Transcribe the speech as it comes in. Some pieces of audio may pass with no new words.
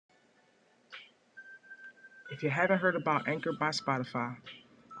If you haven't heard about Anchor by Spotify,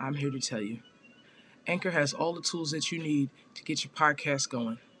 I'm here to tell you. Anchor has all the tools that you need to get your podcast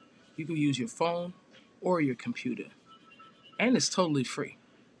going. You can use your phone or your computer, and it's totally free.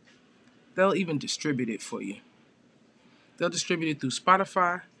 They'll even distribute it for you. They'll distribute it through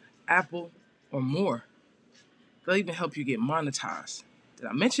Spotify, Apple, or more. They'll even help you get monetized. Did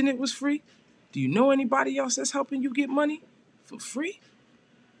I mention it was free? Do you know anybody else that's helping you get money for free?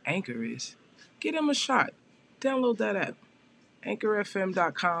 Anchor is. Give them a shot. Download that app.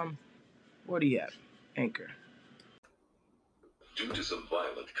 AnchorFM.com or the app. Anchor. Due to some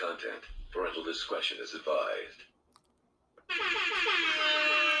violent content, parental discretion is advised.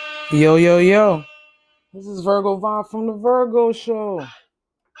 Yo, yo, yo. This is Virgo Vaughn from The Virgo Show.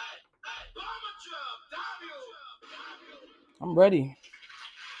 I'm ready.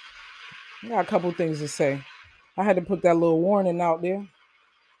 I got a couple things to say. I had to put that little warning out there. Due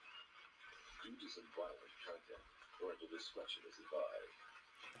to some violent content, parental discretion is advised.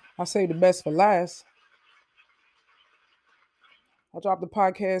 I saved the best for last. I dropped the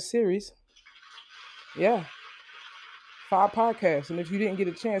podcast series. Yeah. 5 podcasts. And if you didn't get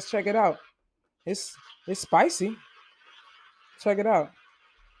a chance, check it out. It's spicy. Check it out.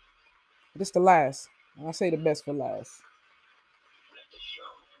 This the last. I say the best for last.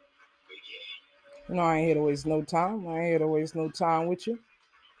 You know, I ain't here to waste no time. I ain't here to waste no time with you.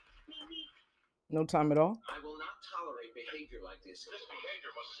 No time at all. I will not tolerate behavior like this. This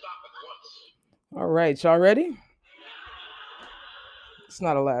behavior must stop at once. All right, y'all ready? It's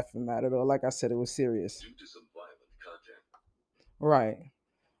not a laughing matter, though. Like I said, it was serious. Due to some violent content. Right.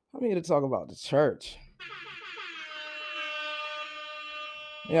 I'm here to talk about the church.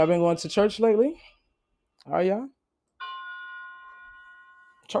 Y'all been going to church lately? Are y'all?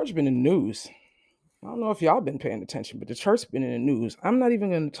 Church been in the news. I don't know if y'all been paying attention, but the church been in the news. I'm not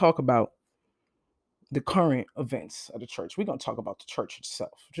even going to talk about the current events of the church. We're going to talk about the church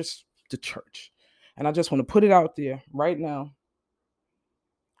itself, just the church. And I just want to put it out there right now,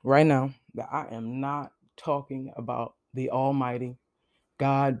 that I am not talking about the Almighty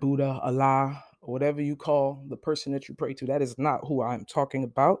God, Buddha, Allah, or whatever you call the person that you pray to. That is not who I am talking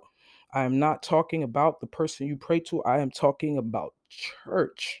about. I am not talking about the person you pray to. I am talking about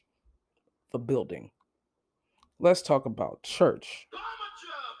church, the building. Let's talk about church,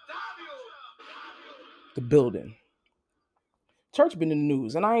 the building. Church been in the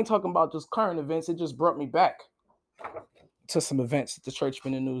news, and I ain't talking about just current events. It just brought me back to some events that the church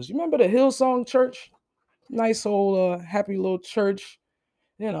been in the news. You remember the Hillsong Church? Nice old, happy little church.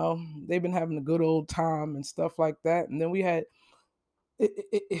 You know, they've been having a good old time and stuff like that. And then we had,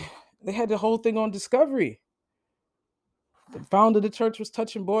 they had the whole thing on Discovery. The founder of the church was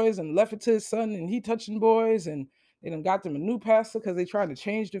touching boys and left it to his son, and he touching boys, and they done got them a new pastor because they tried to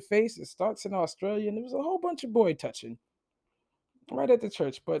change the face. It starts in Australia, and there was a whole bunch of boy touching right at the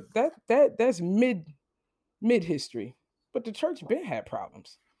church. But that's mid history. But the church been had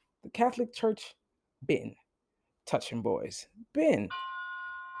problems. The Catholic Church been touching boys. Been.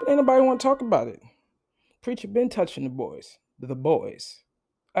 But ain't nobody want to talk about it. Preacher been touching the boys. The boys.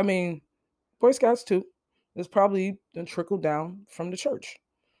 I mean, Boy Scouts too. It's probably done trickled down from the church.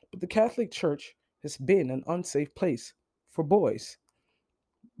 But the Catholic Church has been an unsafe place for boys.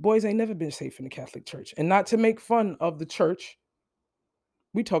 Boys ain't never been safe in the Catholic Church. And not to make fun of the church,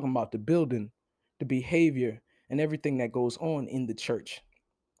 we talking about the building, the behavior, and everything that goes on in the church.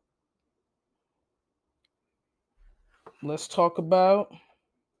 Let's talk about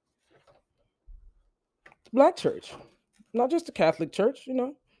the Black church. Not just the Catholic Church, you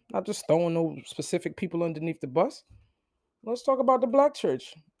know, not just throwing no specific people underneath the bus. Let's talk about the Black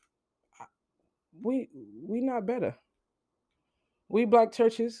church. We not better. We Black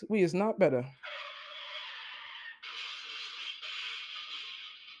churches, we is not better.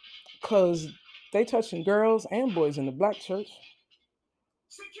 Because they touching girls and boys in the Black church.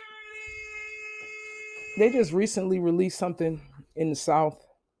 They just recently released something in the South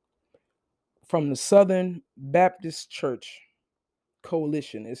from the Southern Baptist Church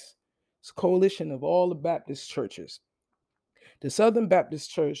Coalition. It's a coalition of all the Baptist churches. The Southern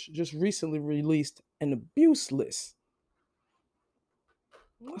Baptist Church just recently released an abuse list.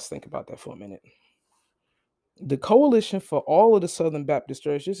 Let's think about that for a minute. The coalition for all of the Southern Baptist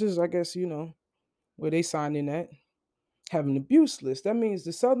churches, this is, I guess, you know, where they signed in at, have an abuse list. That means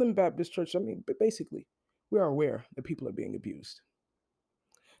the Southern Baptist Church, basically, we are aware that people are being abused.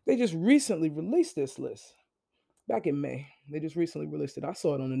 They just recently released this list. Back in May, they just recently released it. I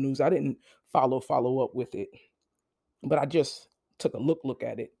saw it on the news. I didn't follow up with it, but I just took a look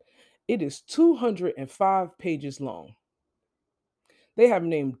at it. It is 205 pages long. They have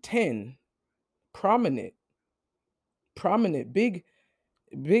named 10 prominent prominent, big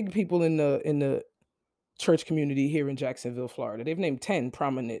people in the church community here in Jacksonville, Florida. They've named 10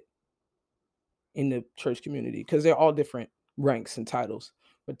 prominent in the church community because they're all different ranks and titles,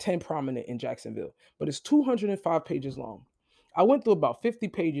 but 10 prominent in Jacksonville. But it's 205 pages long. I went through about 50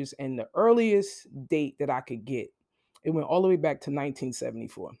 pages, and the earliest date that I could get, it went all the way back to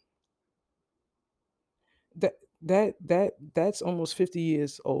 1974. That's almost 50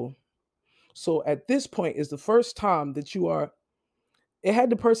 years old. So at this point is the first time that it had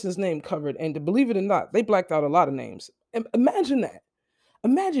the person's name covered, and to believe it or not, they blacked out a lot of names. Imagine that.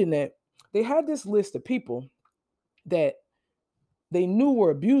 Imagine that they had this list of people that they knew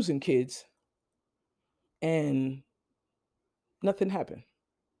were abusing kids and nothing happened.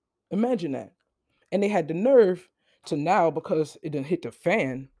 Imagine that. And they had the nerve to now, because it done hit the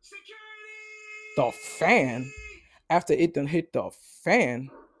fan, after it done hit the fan,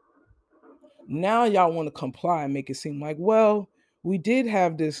 now y'all want to comply and make it seem like, well, we did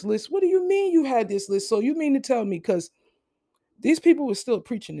have this list. What do you mean you had this list? So you mean to tell me, because these people were still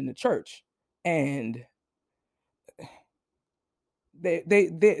preaching in the church, and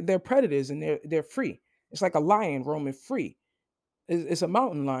they're predators, and they're free. It's like a lion roaming free. It's a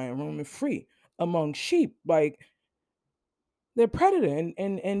mountain lion roaming free among sheep. Like, they're predator,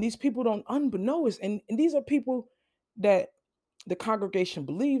 and these people don't unbeknownst, and these are people that the congregation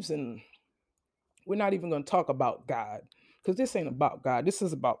believes in. We're not even going to talk about God, because this ain't about God. This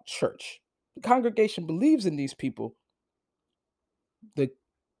is about church. The congregation believes in these people. The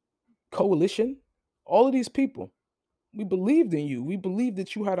coalition, all of these people, we believed in you. We believed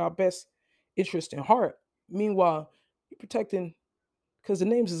that you had our best interest in heart. Meanwhile, you're protecting, because the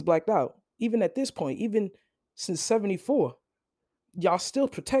names is blacked out. Even at this point, even since 74, y'all still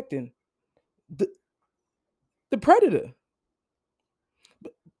protecting the predator.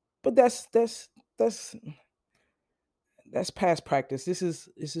 But that's past practice. This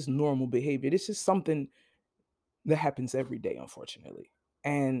is normal behavior. This is something that happens every day, unfortunately.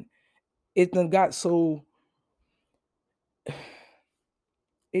 And it done got so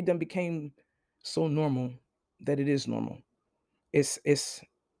it done became so normal that it is normal. It's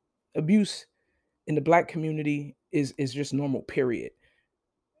abuse in the Black community is just normal, period.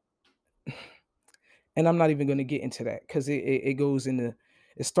 And I'm not even going to get into that, because it goes into,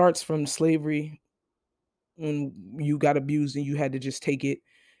 it starts from slavery, when you got abused and you had to just take it.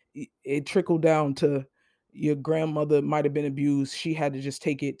 It trickled down to your grandmother might have been abused. She had to just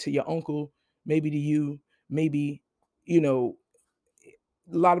take it, to your uncle, maybe to you, maybe, you know,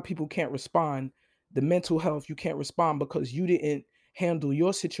 a lot of people can't respond. The mental health, you can't respond because you didn't handle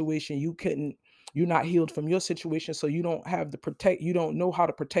your situation. You're not healed from your situation. So you don't have the protect, you don't know how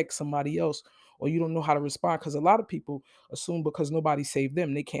to protect somebody else, or you don't know how to respond. Because a lot of people assume because nobody saved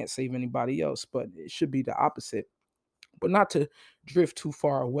them, they can't save anybody else. But it should be the opposite. But not to drift too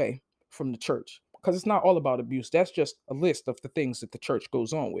far away from the church, because it's not all about abuse. That's just a list of the things that the church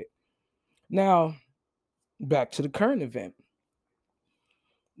goes on with. Now, back to the current event.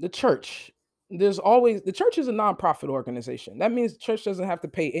 The church, the church is a nonprofit organization. That means the church doesn't have to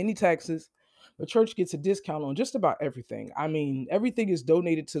pay any taxes. The church gets a discount on just about everything. I mean, everything is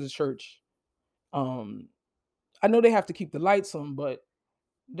donated to the church. Um, I know they have to keep the lights on, but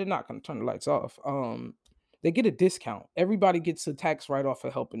they're not going to turn the lights off. They get a discount. Everybody gets a tax write-off for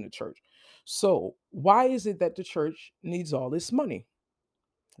helping the church. So why is it that the church needs all this money?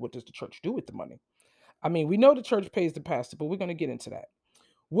 What does the church do with the money? I mean, we know the church pays the pastor, but we're going to get into that.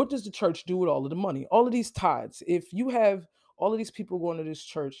 What does the church do with all of the money? All of these tithes. If you have all of these people going to this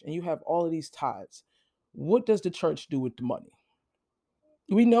church and you have all of these tithes, what does the church do with the money?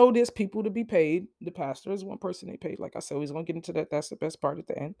 We know there's people to be paid. The pastor is one person they paid. Like I said, we're going to get into that. That's the best part at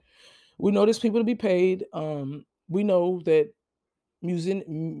the end. We know there's people to be paid. We know that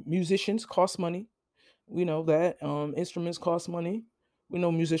musicians cost money. We know that instruments cost money. We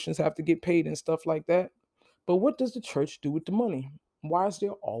know musicians have to get paid and stuff like that. But what does the church do with the money? Why is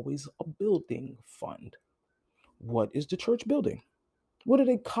there always a building fund? What is the church building? What are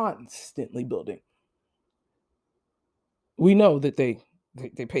they constantly building? We know that they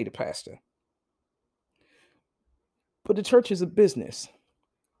pay the pastor. But the church is a business.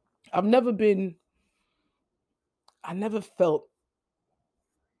 I never felt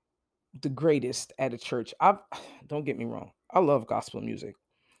the greatest at a church. Don't get me wrong. I love gospel music.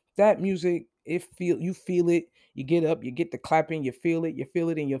 That music, you feel it, you get up, you get the clapping, you feel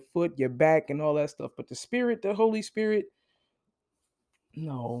it in your foot, your back, and all that stuff. But the Spirit, the Holy Spirit,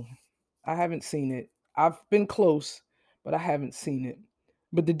 no, I haven't seen it. I've been close, but I haven't seen it.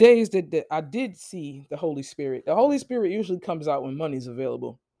 But the days that I did see the Holy Spirit usually comes out when money's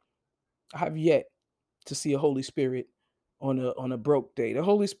available. I have yet to see a Holy Spirit on a broke day. The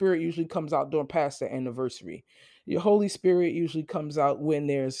Holy Spirit usually comes out during pastor anniversary. Your Holy Spirit usually comes out when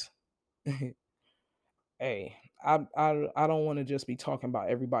there's hey, I don't want to just be talking about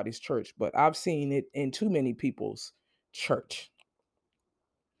everybody's church, but I've seen it in too many people's church.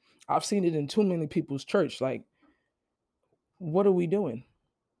 I've seen it in too many people's church. Like, what are we doing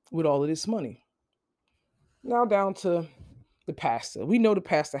with all of this money? Now down to the pastor. We know the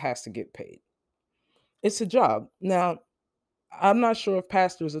pastor has to get paid. It's a job. Now, I'm not sure if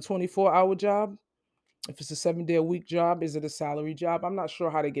pastor is a 24-hour job. If it's a 7-day a week job, is it a salary job? I'm not sure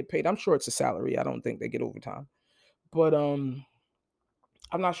how they get paid. I'm sure it's a salary. I don't think they get overtime. But I'm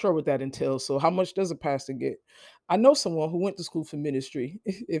not sure what that entails. So how much does a pastor get? I know someone who went to school for ministry.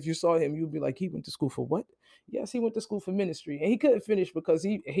 If you saw him, you'd be like, he went to school for what? Yes, he went to school for ministry. And he couldn't finish because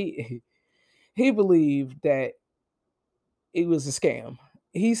he believed that it was a scam.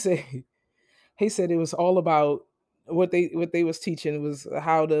 He said he said it was all about what they was teaching was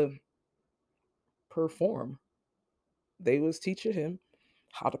how to perform. They was teaching him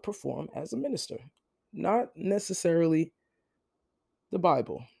how to perform as a minister, not necessarily the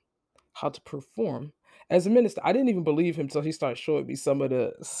Bible, how to perform as a minister. I didn't even believe him until he started showing me some of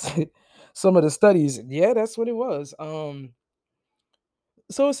the some of the studies. Yeah, that's what it was.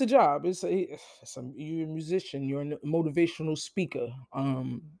 So it's a job. You're a musician, you're a motivational speaker,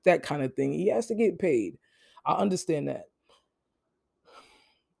 that kind of thing. He has to get paid. I understand that.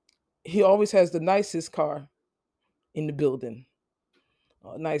 He always has the nicest car in the building,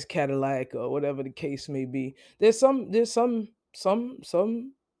 a nice Cadillac or whatever the case may be. There's some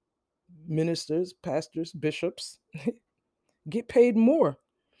ministers, pastors, bishops get paid more.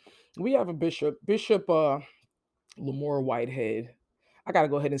 We have a Bishop Lamore Whitehead. I gotta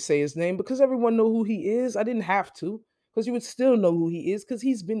go ahead and say his name because everyone know who he is. I didn't have to, because you would still know who he is because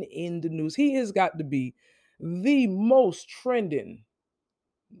he's been in the news. He has got to be the most trending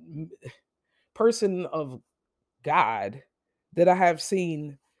person of God that I have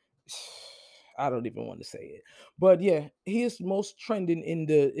seen. I don't even want to say it, but yeah, he is most trending in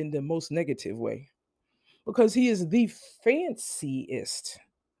the most negative way because he is the fanciest,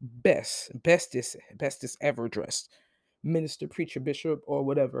 bestest ever dressed minister, preacher, bishop, or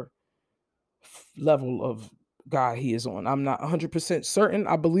whatever level of God he is on. I'm not 100% certain.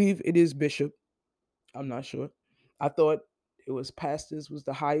 I believe it is bishop. I'm not sure. I thought it was pastors was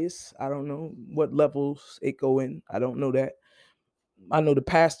the highest. I don't know what levels it go in. I don't know that. I know the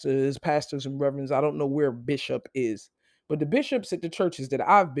pastors and reverends. I don't know where bishop is. But the bishops at the churches that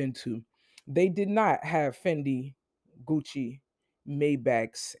I've been to, they did not have Fendi, Gucci,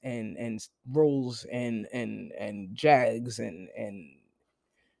 Maybachs, and Rolls and Jags and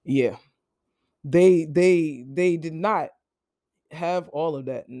yeah. They did not have all of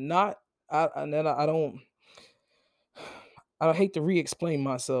that. Not and then I hate to re-explain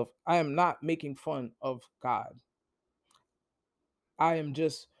myself. I am not making fun of God. I am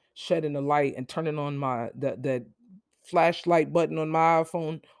just shedding the light and turning on that flashlight button on my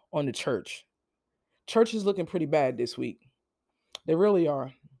iPhone on the church. Church is looking pretty bad this week. They really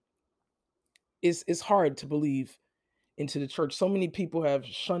are. It's hard to believe into the church. So many people have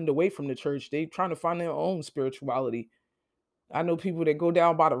shunned away from the church. They trying to find their own spirituality. I know people that go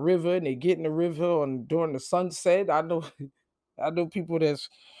down by the river and they get in the river on during the sunset. I know I know people that's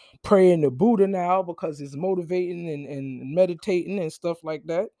praying to Buddha now because it's motivating and meditating and stuff like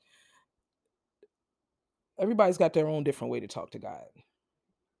that. Everybody's got their own different way to talk to God.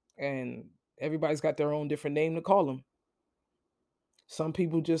 And everybody's got their own different name to call him. Some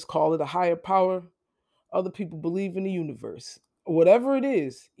people just call it a higher power. Other people believe in the universe. Whatever it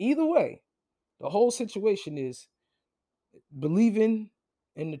is, either way, the whole situation is believing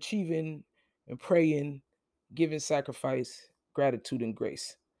and achieving and praying, giving sacrifice, gratitude, and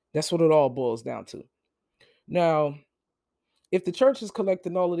grace. That's what it all boils down to. Now, if the church is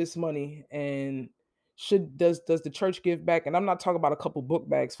collecting all of this money and does the church give back? And I'm not talking about a couple book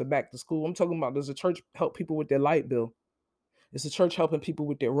bags for back to school. I'm talking about, does the church help people with their light bill? Is the church helping people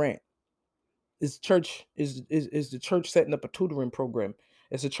with their rent? Is the church setting up a tutoring program?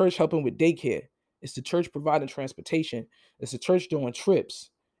 Is the church helping with daycare? Is the church providing transportation? Is the church doing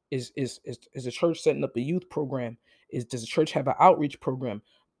trips? Is the church setting up a youth program? Does the church have an outreach program?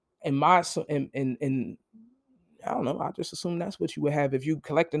 And my so and I don't know. I just assume that's what you would have if you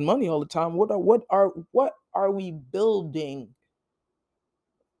collecting money all the time. What are we building?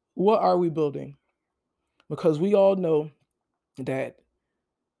 What are we building? Because we all know that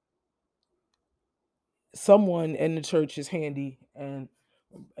someone in the church is handy,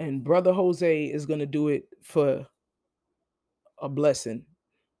 and brother Jose is going to do it for a blessing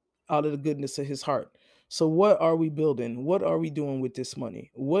out of the goodness of his heart. So what are we building? What are we doing with this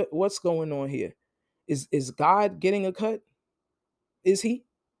money? What's going on here? Is God getting a cut? Is he?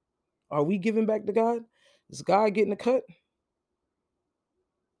 Are we giving back to God? Is God getting a cut?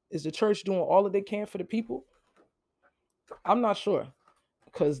 Is the church doing all that they can for the people? I'm not sure.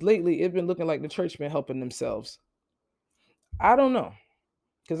 Because lately it's been looking like the church been helping themselves. I don't know.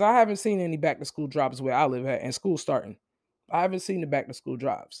 Because I haven't seen any back to school drops where I live at and school starting. I haven't seen the back to school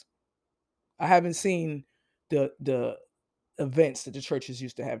drops. I haven't seen the events that the churches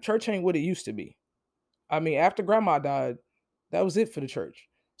used to have. Church ain't what it used to be. I mean, after grandma died, that was it for the church.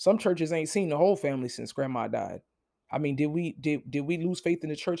 Some churches ain't seen the whole family since grandma died. I mean, did we lose faith in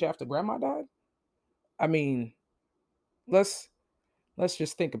the church after grandma died? I mean, let's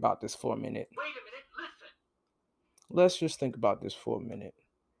just think about this for a minute. Wait a minute, listen. Let's just think about this for a minute.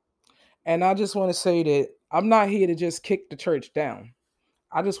 And I just want to say that I'm not here to just kick the church down.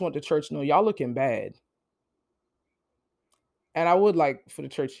 I just want the church to know y'all looking bad. And I would like for the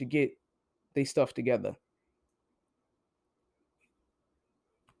church to get their stuff together.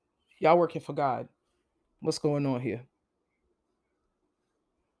 Y'all working for God. What's going on here?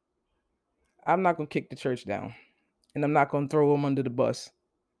 I'm not going to kick the church down. And I'm not going to throw them under the bus.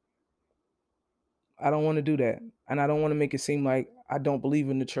 I don't want to do that. And I don't want to make it seem like I don't believe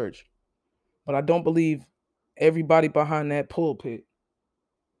in the church. But I don't believe everybody behind that pulpit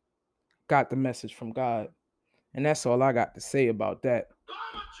got the message from God. And that's all I got to say about that.